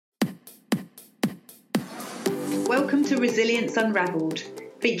Welcome to Resilience Unravelled,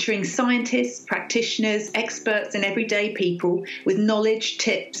 featuring scientists, practitioners, experts and everyday people with knowledge,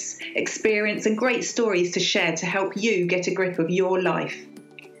 tips, experience and great stories to share to help you get a grip of your life.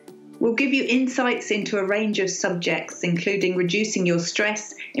 We'll give you insights into a range of subjects, including reducing your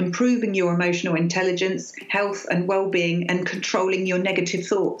stress, improving your emotional intelligence, health and well-being, and controlling your negative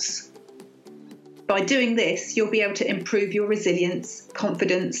thoughts. By doing this, you'll be able to improve your resilience,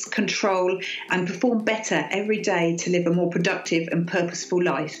 confidence, control, and perform better every day to live a more productive and purposeful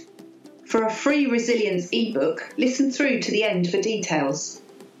life. For a free resilience ebook, listen through to the end for details.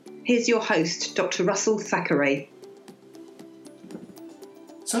 Here's your host, Dr. Russell Thackeray.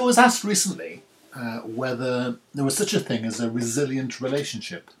 So I was asked recently whether there was such a thing as a resilient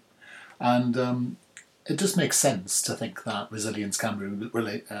relationship. And it just makes sense to think that resilience can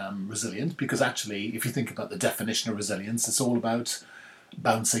be resilient, because actually, if you think about the definition of resilience, it's all about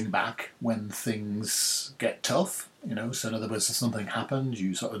bouncing back when things get tough. So in other words, if something happened,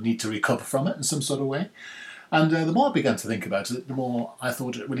 you sort of need to recover from it in some sort of way. And the more I began to think about it, the more I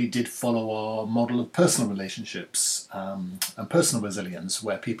thought it really did follow our model of personal relationships and personal resilience,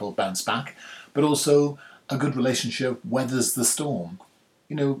 where people bounce back, but also a good relationship weathers the storm.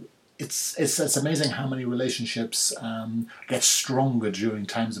 It's amazing how many relationships get stronger during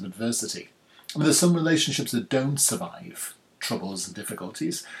times of adversity. There's some relationships that don't survive troubles and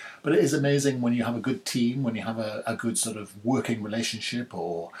difficulties, but it is amazing when you have a good team, when you have a good sort of working relationship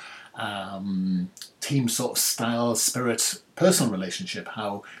or team sort of style, spirit, personal relationship,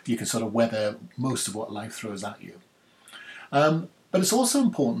 how you can sort of weather most of what life throws at you. But it's also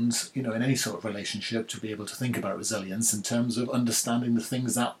important, in any sort of relationship, to be able to think about resilience in terms of understanding the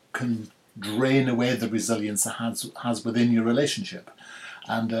things that can drain away the resilience it has within your relationship.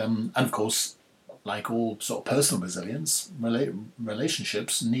 And of course, like all sort of personal resilience,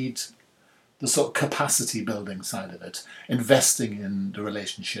 relationships need the sort of capacity building side of it, investing in the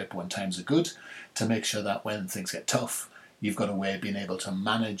relationship when times are good, to make sure that when things get tough, you've got a way of being able to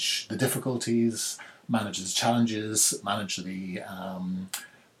manage the difficulties, manage the challenges, manage the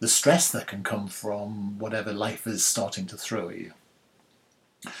stress that can come from whatever life is starting to throw at you.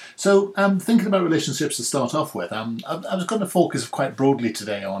 So thinking about relationships to start off with, I was going to focus quite broadly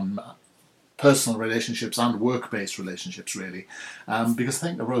today on personal relationships and work-based relationships, really, because I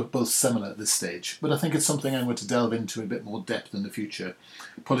think they're both similar at this stage. But I think it's something I'm going to delve into a bit more depth in the future,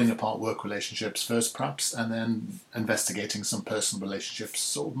 pulling apart work relationships first, perhaps, and then investigating some personal relationships,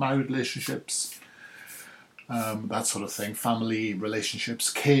 sort of married relationships, that sort of thing, family relationships,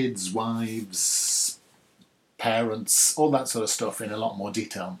 kids, wives, parents, all that sort of stuff in a lot more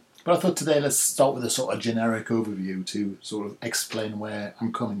detail. But I thought today let's start with a sort of generic overview to sort of explain where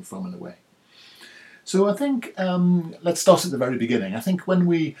I'm coming from in a way. So I think let's start at the very beginning. I think when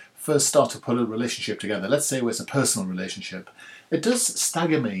we first start to put a relationship together, let's say it's a personal relationship, it does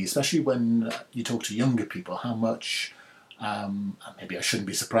stagger me, especially when you talk to younger people, how much, maybe I shouldn't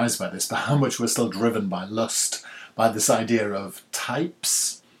be surprised by this, but how much we're still driven by lust, by this idea of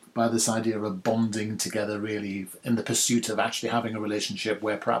types, by this idea of bonding together really in the pursuit of actually having a relationship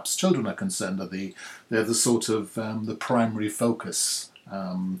where perhaps children are concerned, that they're the sort of the primary focus,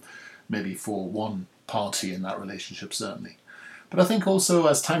 maybe for one party in that relationship, certainly. But I think also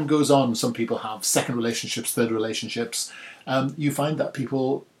as time goes on, some people have second relationships, third relationships. You find that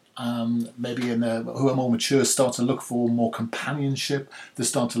people maybe who are more mature start to look for more companionship. They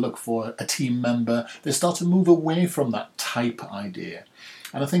start to look for a team member. They start to move away from that type idea.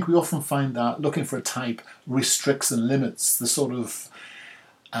 And I think we often find that looking for a type restricts and limits the sort of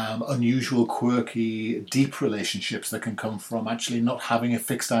unusual, quirky, deep relationships that can come from actually not having a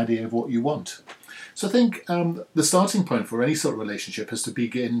fixed idea of what you want. So I think the starting point for any sort of relationship is to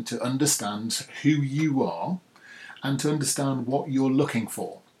begin to understand who you are and to understand what you're looking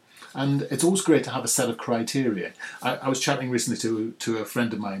for. And it's always great to have a set of criteria. I was chatting recently to a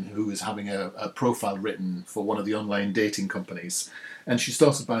friend of mine who was having a profile written for one of the online dating companies. And she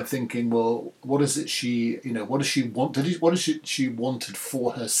started by thinking, well, what is it what does she want? What is it she wanted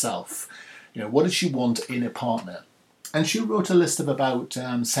for herself? What did she want in a partner? And she wrote a list of about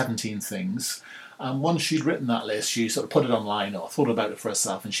 17 things. And once she'd written that list, she sort of put it online or thought about it for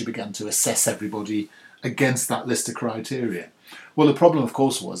herself, and she began to assess everybody against that list of criteria. Well, the problem, of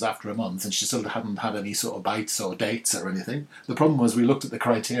course, was after a month, and she still hadn't had any sort of bites or dates or anything. The problem was we looked at the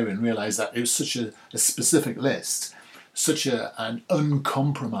criteria and realised that it was such a specific list, such an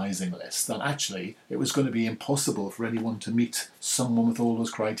uncompromising list, that actually it was going to be impossible for anyone to meet someone with all those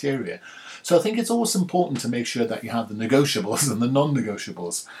criteria. So I think it's always important to make sure that you have the negotiables and the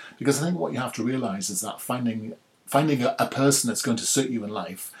non-negotiables, because I think what you have to realise is that finding a person that's going to suit you in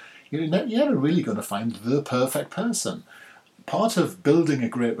life, You're never really going to find the perfect person. Part of building a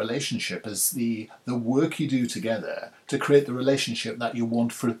great relationship is the work you do together to create the relationship that you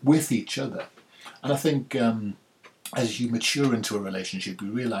want with each other. And I think as you mature into a relationship,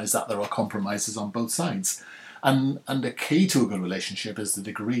 you realise that there are compromises on both sides. And the key to a good relationship is the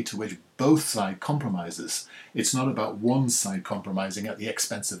degree to which both sides compromises. It's not about one side compromising at the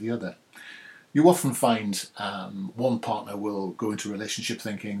expense of the other. You often find one partner will go into a relationship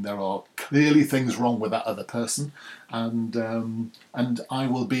thinking there are clearly things wrong with that other person, and I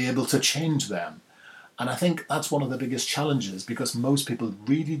will be able to change them. And I think that's one of the biggest challenges, because most people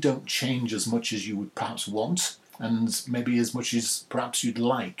really don't change as much as you would perhaps want, and maybe as much as perhaps you'd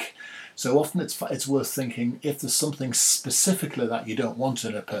like. So often it's worth thinking, if there's something specifically that you don't want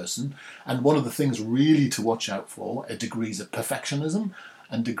in a person, and one of the things really to watch out for are degrees of perfectionism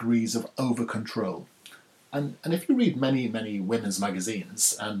and degrees of over-control. And if you read many women's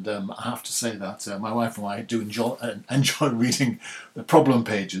magazines, and I have to say that my wife and I do enjoy reading the problem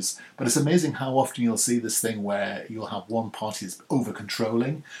pages, but it's amazing how often you'll see this thing where you'll have one party is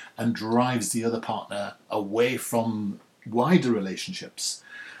over-controlling and drives the other partner away from wider relationships.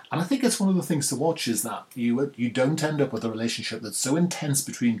 And I think it's one of the things to watch, is that you don't end up with a relationship that's so intense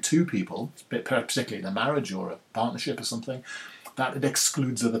between two people, particularly in a marriage or a partnership or something, that it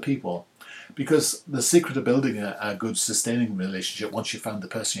excludes other people. Because the secret of building a good, sustaining relationship, once you've found the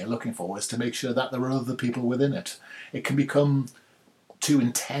person you're looking for, is to make sure that there are other people within it. It can become too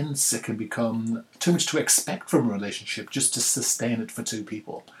intense, it can become too much to expect from a relationship just to sustain it for two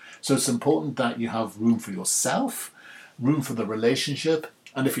people. So it's important that you have room for yourself, room for the relationship,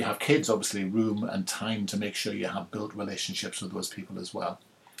 and if you have kids, obviously room and time to make sure you have built relationships with those people as well.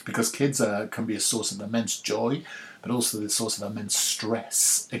 Because kids can be a source of immense joy, but also the source of immense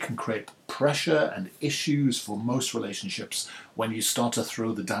stress. It can create pressure and issues for most relationships when you start to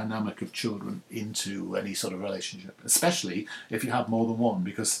throw the dynamic of children into any sort of relationship, especially if you have more than one,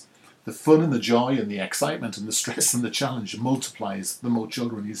 because the fun and the joy and the excitement and the stress and the challenge multiplies the more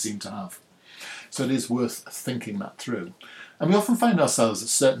children you seem to have. So it is worth thinking that through. And we often find ourselves at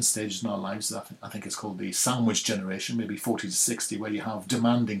certain stages in our lives, I think it's called the sandwich generation, maybe 40 to 60, where you have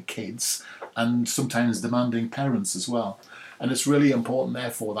demanding kids and sometimes demanding parents as well. And it's really important,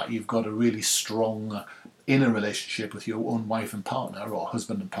 therefore, that you've got a really strong inner relationship with your own wife and partner, or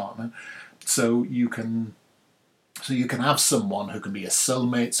husband and partner, so you can have someone who can be a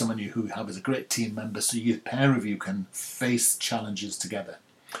soulmate, someone who have as a great team member, so you pair of you can face challenges together.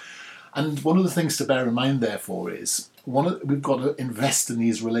 And one of the things to bear in mind, therefore, is we've got to invest in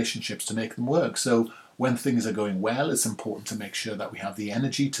these relationships to make them work. So when things are going well, it's important to make sure that we have the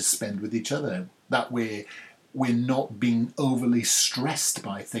energy to spend with each other. That way, we're not being overly stressed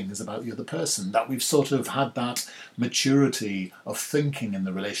by things about the other person, that we've sort of had that maturity of thinking in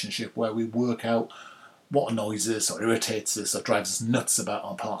the relationship where we work out what annoys us or irritates us or drives us nuts about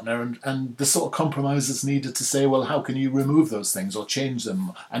our partner, and the sort of compromises needed to say, well, how can you remove those things or change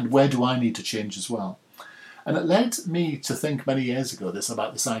them, and where do I need to change as well? And it led me to think many years ago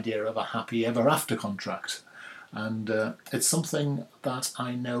about this idea of a happy ever after contract. And it's something that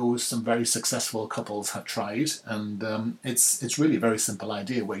I know some very successful couples have tried, and it's really a very simple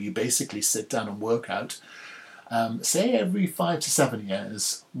idea where you basically sit down and work out, say every 5 to 7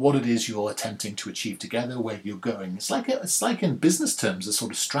 years, what it is you're attempting to achieve together, where you're going. It's like in business terms, a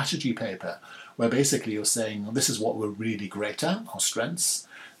sort of strategy paper, where basically you're saying, well, this is what we're really great at, our strengths.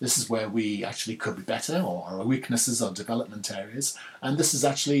 This is where we actually could be better, or our weaknesses, our development areas. And this is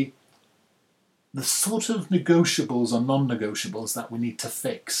actually the sort of negotiables or non-negotiables that we need to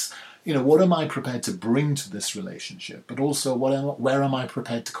fix. You know, what am I prepared to bring to this relationship? But also, where am I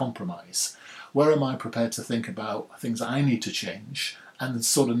prepared to compromise? Where am I prepared to think about things I need to change and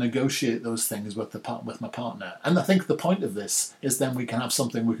sort of negotiate those things with my partner? And I think the point of this is then we can have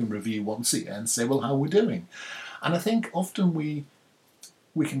something we can review once a year and say, well, how are we doing? And I think often we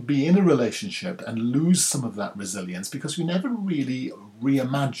can be in a relationship and lose some of that resilience because we never really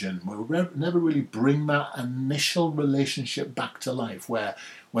reimagine, we never really bring that initial relationship back to life, where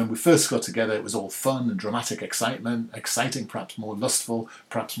when we first got together it was all fun and dramatic exciting, perhaps more lustful,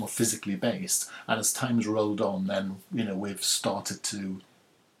 perhaps more physically based. And as time's rolled on, then we've started to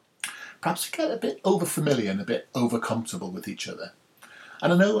perhaps get a bit over familiar and a bit over comfortable with each other.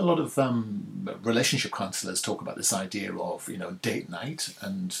 And I know a lot of relationship counsellors talk about this idea of, date night,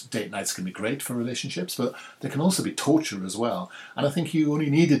 and date nights can be great for relationships, but they can also be torture as well. And I think you only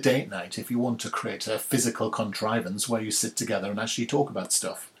need a date night if you want to create a physical contrivance where you sit together and actually talk about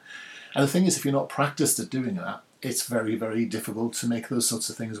stuff. And the thing is, if you're not practiced at doing that, it's very, very difficult to make those sorts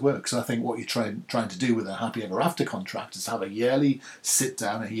of things work. So I think what you're trying to do with a happy ever after contract is have a yearly sit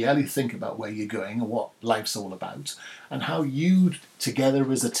down, a yearly think about where you're going and what life's all about, and how you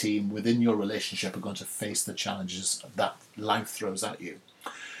together as a team within your relationship are going to face the challenges that life throws at you.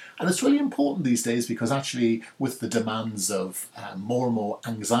 And it's really important these days because actually with the demands of more and more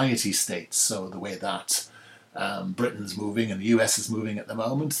anxiety states, so the way that Britain's moving and the US is moving at the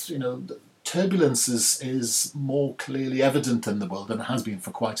moment, turbulence is more clearly evident in the world than it has been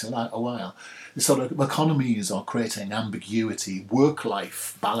for quite a while. The sort of economies are creating ambiguity,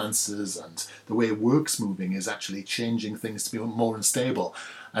 work-life balances, and the way work's moving is actually changing things to be more unstable.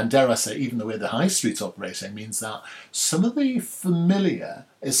 And dare I say, even the way the high street's operating means that some of the familiar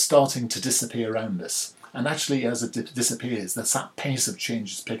is starting to disappear around us. And actually, as it disappears, that pace of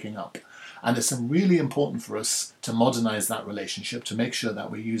change is picking up. And it's really important for us to modernise that relationship, to make sure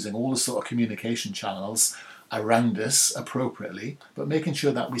that we're using all the sort of communication channels around us appropriately, but making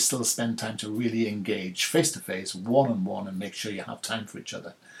sure that we still spend time to really engage face-to-face, one-on-one, and make sure you have time for each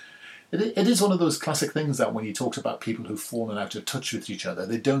other. It is one of those classic things that when you talk about people who've fallen out of touch with each other,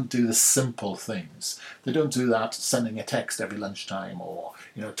 they don't do the simple things. They don't do that sending a text every lunchtime or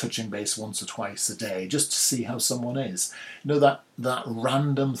touching base once or twice a day just to see how someone is. That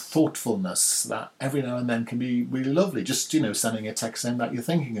random thoughtfulness that every now and then can be really lovely. Just sending a text saying that you're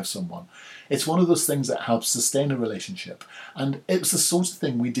thinking of someone. It's one of those things that helps sustain a relationship. And it was the sort of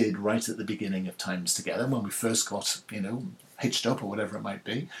thing we did right at the beginning of times together when we first got hitched up or whatever it might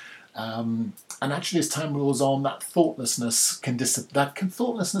be. And actually, as time rolls on, that thoughtlessness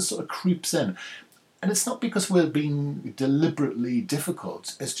thoughtlessness sort of creeps in, and it's not because we're being deliberately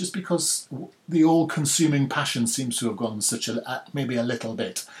difficult. It's just because the all-consuming passion seems to have gone maybe a little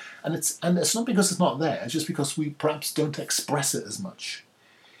bit, and it's not because it's not there. It's just because we perhaps don't express it as much.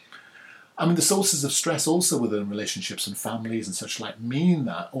 I mean, the sources of stress also within relationships and families and such like mean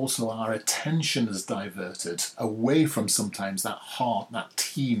that also our attention is diverted away from sometimes that heart, that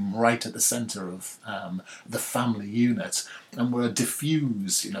team right at the centre of the family unit. And we're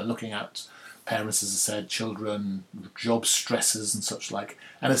diffused, looking at parents, as I said, children, job stresses and such like.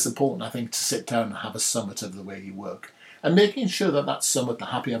 And it's important, I think, to sit down and have a summit of the way you work. And making sure that summit, the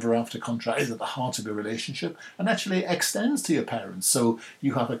happy ever after contract, is at the heart of your relationship and actually extends to your parents. So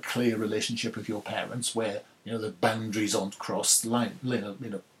you have a clear relationship with your parents where the boundaries aren't crossed.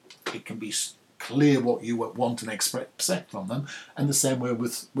 It can be clear what you want and expect from them, and the same way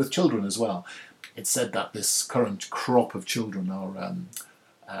with children as well. It's said that this current crop of children are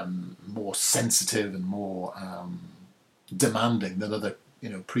more sensitive and more demanding than other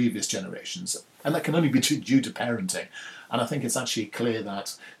previous generations, and that can only be due to parenting. And I think it's actually clear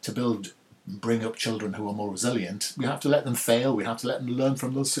that to bring up children who are more resilient, we have to let them fail, we have to let them learn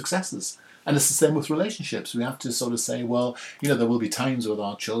from those successes. And it's the same with relationships. We have to sort of say, well, there will be times with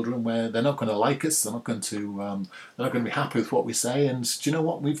our children where they're not going to like us, they're not going to be happy with what we say, and do you know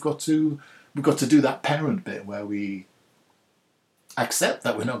what? We've got to do that parent bit where we accept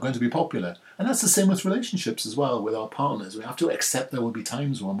that we're not going to be popular. And that's the same with relationships as well, with our partners. We have to accept there will be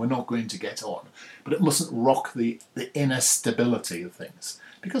times when we're not going to get on. But it mustn't rock the inner stability of things.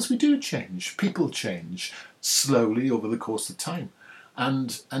 Because we do change. People change slowly over the course of time.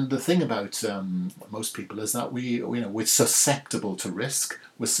 And the thing about most people is that we're susceptible to risk,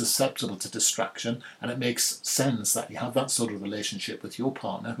 we're susceptible to distraction, and it makes sense that you have that sort of relationship with your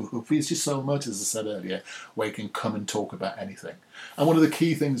partner who feels you so much, as I said earlier, where you can come and talk about anything. And one of the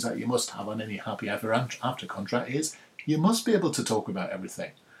key things that you must have on any happy ever after contract is you must be able to talk about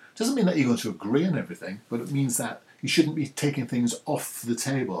everything. It doesn't mean that you're going to agree on everything, but it means that you shouldn't be taking things off the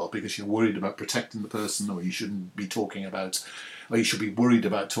table because you're worried about protecting the person, or you shouldn't be talking about, or you should be worried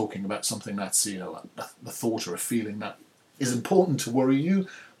about talking about something that's, a thought or a feeling that is important to worry you,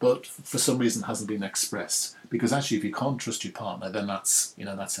 but for some reason hasn't been expressed. Because actually, if you can't trust your partner, then that's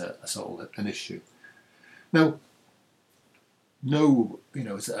a sort of an issue. Now, in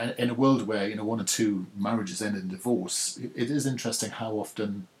a world where one or two marriages end in divorce, it is interesting how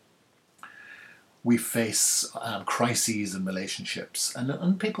often we face crises in relationships,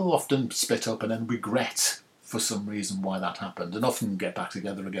 and people often split up and then regret for some reason why that happened, and often get back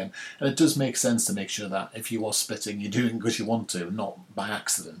together again. And it does make sense to make sure that if you are splitting, you're doing it because you want to, not by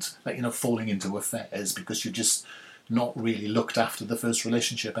accident. Like you're not falling into affairs because you just not really looked after the first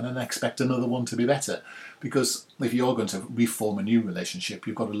relationship and then expect another one to be better. Because if you're going to reform a new relationship,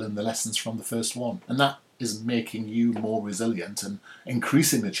 you've got to learn the lessons from the first one. And that is making you more resilient and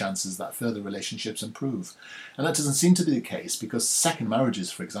increasing the chances that further relationships improve. And that doesn't seem to be the case because second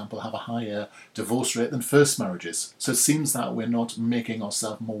marriages, for example, have a higher divorce rate than first marriages. So it seems that we're not making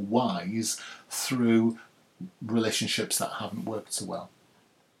ourselves more wise through relationships that haven't worked so well.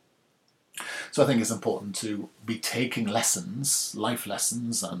 So I think it's important to be taking lessons, life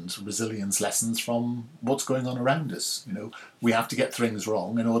lessons and resilience lessons from what's going on around us. We have to get things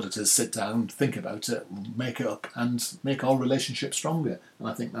wrong in order to sit down, think about it, make it up and make our relationship stronger. And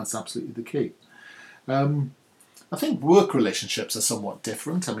I think that's absolutely the key. I think work relationships are somewhat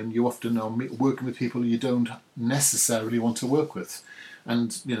different. I mean, you often are working with people you don't necessarily want to work with.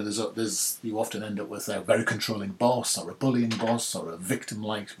 And, you often end up with a very controlling boss or a bullying boss or a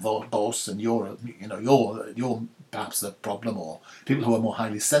victim-like boss, and you're perhaps the problem, or people who are more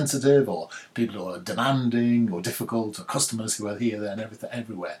highly sensitive, or people who are demanding or difficult, or customers who are here, there and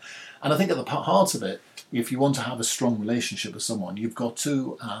everywhere. And I think at the heart of it, if you want to have a strong relationship with someone, you've got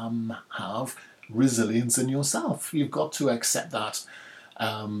to have resilience in yourself. You've got to accept that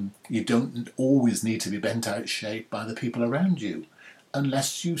you don't always need to be bent out of shape by the people around you,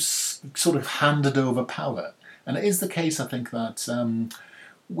 unless you sort of handed over power. And it is the case, I think, that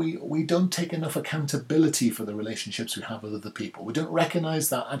we don't take enough accountability for the relationships we have with other people. We don't recognise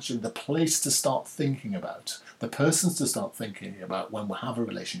that actually the place to start thinking about, the persons to start thinking about when we have a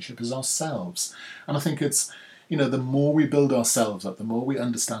relationship is ourselves. And I think it's, the more we build ourselves up, the more we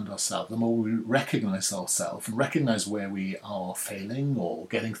understand ourselves, the more we recognise ourselves and recognise where we are failing or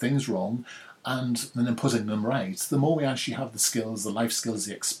getting things wrong, and then putting them right, the more we actually have the skills, the life skills,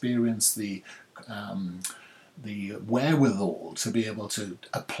 the experience, the wherewithal to be able to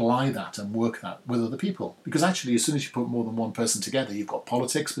apply that and work that with other people. Because actually, as soon as you put more than one person together, you've got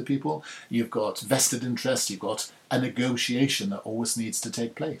politics with people, you've got vested interest, you've got a negotiation that always needs to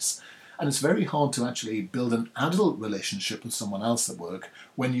take place. And it's very hard to actually build an adult relationship with someone else at work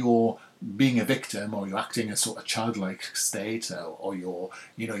when you're being a victim, or you're acting in a sort of childlike state, or you're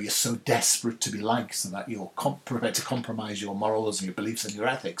so desperate to be liked so that you're prepared to compromise your morals and your beliefs and your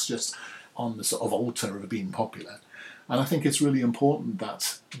ethics just on the sort of altar of being popular. And I think it's really important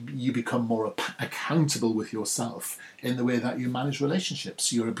that you become more accountable with yourself in the way that you manage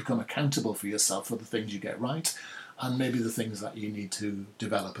relationships. You become accountable for yourself for the things you get right, and maybe the things that you need to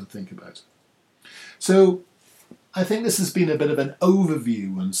develop and think about. So I think this has been a bit of an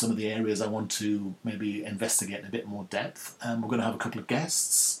overview on some of the areas I want to maybe investigate in a bit more depth. We're going to have a couple of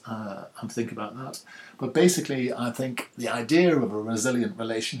guests and think about that. But basically, I think the idea of a resilient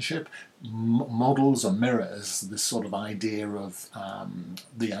relationship models or mirrors this sort of idea of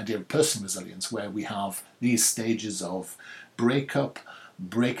personal resilience, where we have these stages of breakup,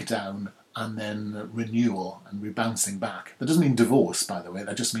 breakdown, and then renewal and rebouncing back. That doesn't mean divorce, by the way.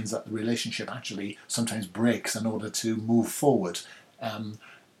 That just means that the relationship actually sometimes breaks in order to move forward.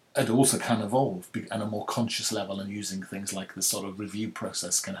 It also can evolve at a more conscious level, and using things like this sort of review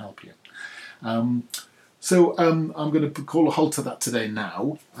process can help you. So I'm going to call a halt to that today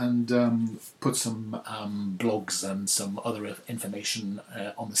now, and put some blogs and some other information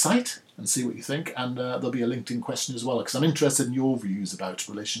on the site and see what you think. And there'll be a LinkedIn question as well, because I'm interested in your views about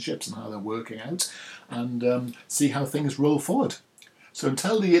relationships and how they're working out, and see how things roll forward. So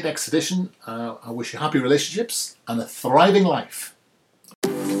until the next edition, I wish you happy relationships and a thriving life.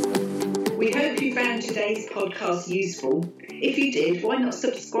 We hope you found today's podcast useful. If you did, why not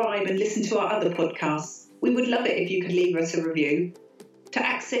subscribe and listen to our other podcasts? We would love it if you could leave us a review. To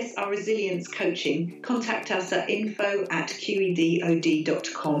access our resilience coaching, contact us at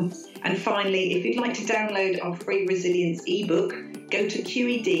info@qedod.com. And finally, if you'd like to download our free resilience ebook, go to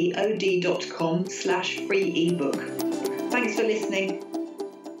qedod.com/free ebook. Thanks for listening.